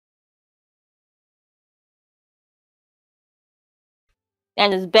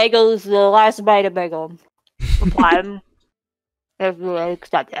And this bagel is the last bite of bagel. Reply. If you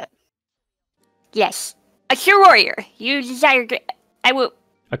accept it. Yes. A true warrior. You desire. I will.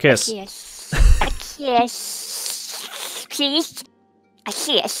 A kiss. A kiss. A kiss. Please. A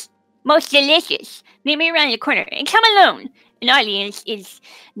kiss. Most delicious. Meet me around the corner and come alone. An audience is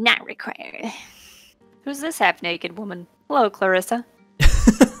not required. Who's this half-naked woman? Hello, Clarissa.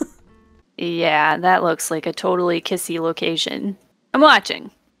 Yeah, that looks like a totally kissy location. I'm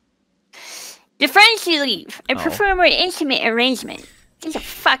watching. The friends you leave. I prefer a more intimate arrangement. Get the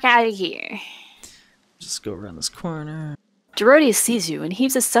fuck out of here. Just go around this corner. Dorothea sees you and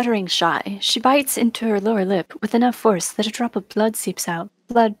heaves a stuttering sigh. She bites into her lower lip with enough force that a drop of blood seeps out.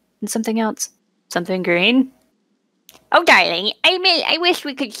 Blood and something else. Something green? Oh, darling, I admit I wish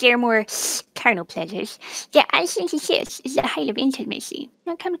we could share more carnal pleasures. The instant kiss is the height of intimacy.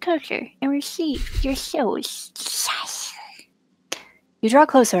 Now come closer and receive your soul's desire. You draw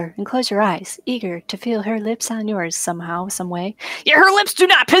closer and close your eyes, eager to feel her lips on yours somehow, some way. Yet her lips do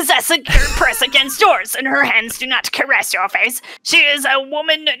not press against yours, and her hands do not caress your face. She is a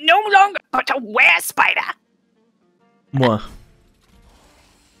woman no longer but a were-spider. Mwah.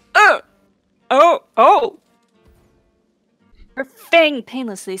 Oh. Her fang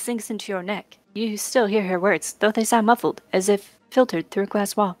painlessly sinks into your neck. You still hear her words, though they sound muffled, as if filtered through a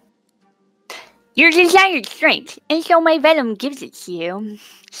glass wall. Your desired strength, and so my venom gives it to you.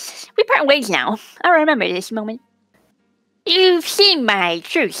 We part ways now. I'll remember this moment. You've seen my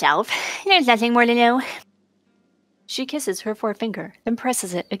true self. There's nothing more to know. She kisses her forefinger, then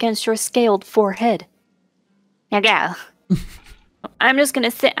presses it against your scaled forehead. Now go. I'm just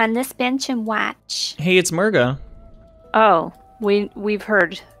gonna sit on this bench and watch. Hey, it's Murga. Oh, we've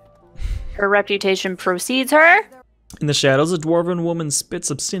heard. Her reputation precedes her? In the shadows, a dwarven woman spits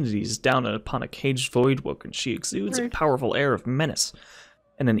obscenities down upon a caged voidwoken. She exudes a powerful air of menace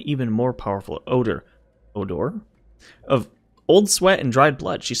and an even more powerful odor of old sweat and dried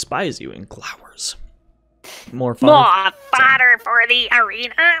blood. She spies you and glowers. More fodder for the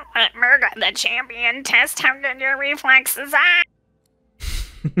arena. Let Murga, the champion, test how good your reflexes are.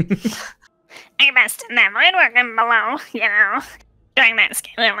 I bested them woodworking below, you know. Doing that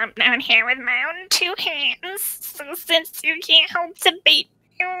scale up down here with my own two hands. So since you can't help to beat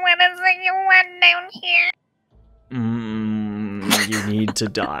me, what is it you want down here? You need to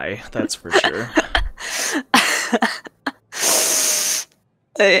die, that's for sure.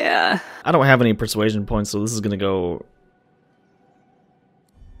 Yeah. I don't have any persuasion points, so this is gonna go...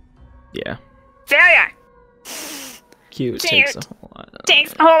 Yeah. Failure! Cute. Takes a whole lot.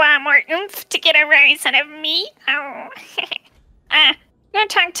 Takes a whole lot more oomph to get a rise out of me. Oh. Go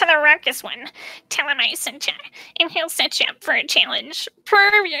talk to the Ruckus one. Tell him I sent you, and he'll set you up for a challenge.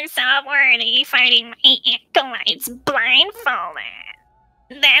 Prove yourself worthy fighting my acolytes blindfolded.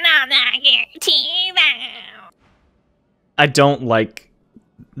 Then I'll knock your teeth out. I don't like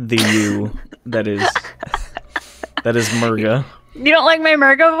the you that is Murga. You don't like my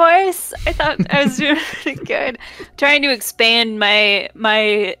Murga voice? I thought I was doing pretty good. Trying to expand my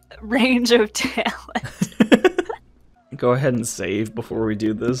range of talent. Go ahead and save before we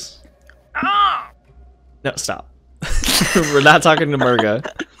do this. Oh. No, stop. We're not talking to Murga.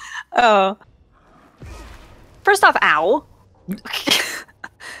 Oh. First off, ow. And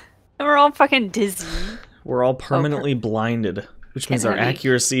we're all fucking dizzy. We're all permanently blinded, which means our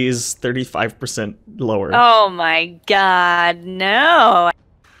accuracy is 35% lower. Oh my god, no.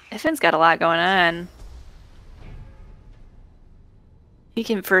 Iffin's got a lot going on. He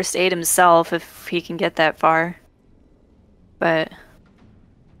can first aid himself if he can get that far. But...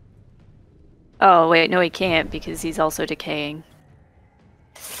 Oh, wait, no he can't because he's also decaying.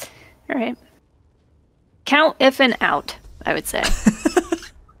 Alright. Count Iffin out, I would say.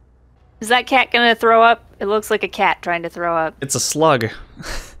 Is that cat gonna throw up? It looks like a cat trying to throw up. It's a slug.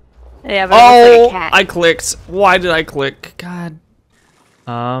 Yeah, but it looks like a cat. I clicked. Why did I click? God.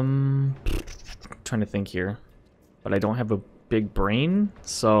 Trying to think here. But I don't have a big brain,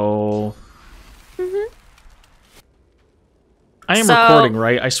 so... I am recording,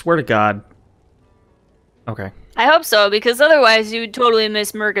 right? I swear to God. Okay. I hope so, because otherwise you would totally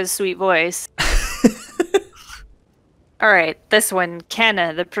miss Murga's sweet voice. Alright, this one,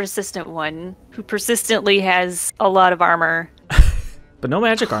 Kenna, the persistent one, who persistently has a lot of armor. But no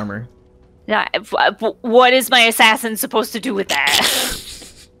magic armor. Yeah, what is my assassin supposed to do with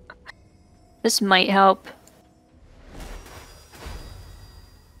that? This might help.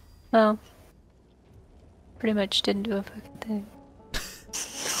 Well, pretty much didn't do a fucking thing.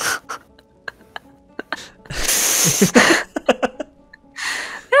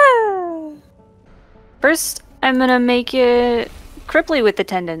 First, I'm gonna make it cripply with the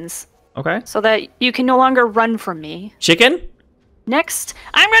tendons, Okay. so that you can no longer run from me. Chicken? Next,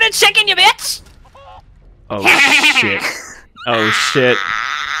 I'm gonna chicken you, bitch! Oh, shit. Oh, shit.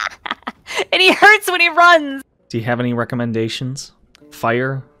 and he hurts when he runs. Do you have any recommendations?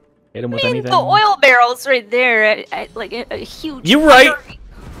 Fire? Hit him with anything? The oil barrel's right there, like a huge. You're right.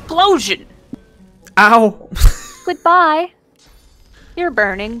 Explosion. Ow. Goodbye. You're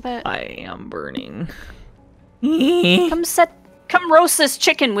burning, but I am burning. come roast this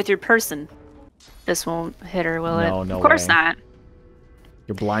chicken with your person. This won't hit her, will it? No Of course way. not.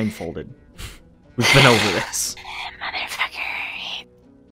 You're blindfolded. We've been over this.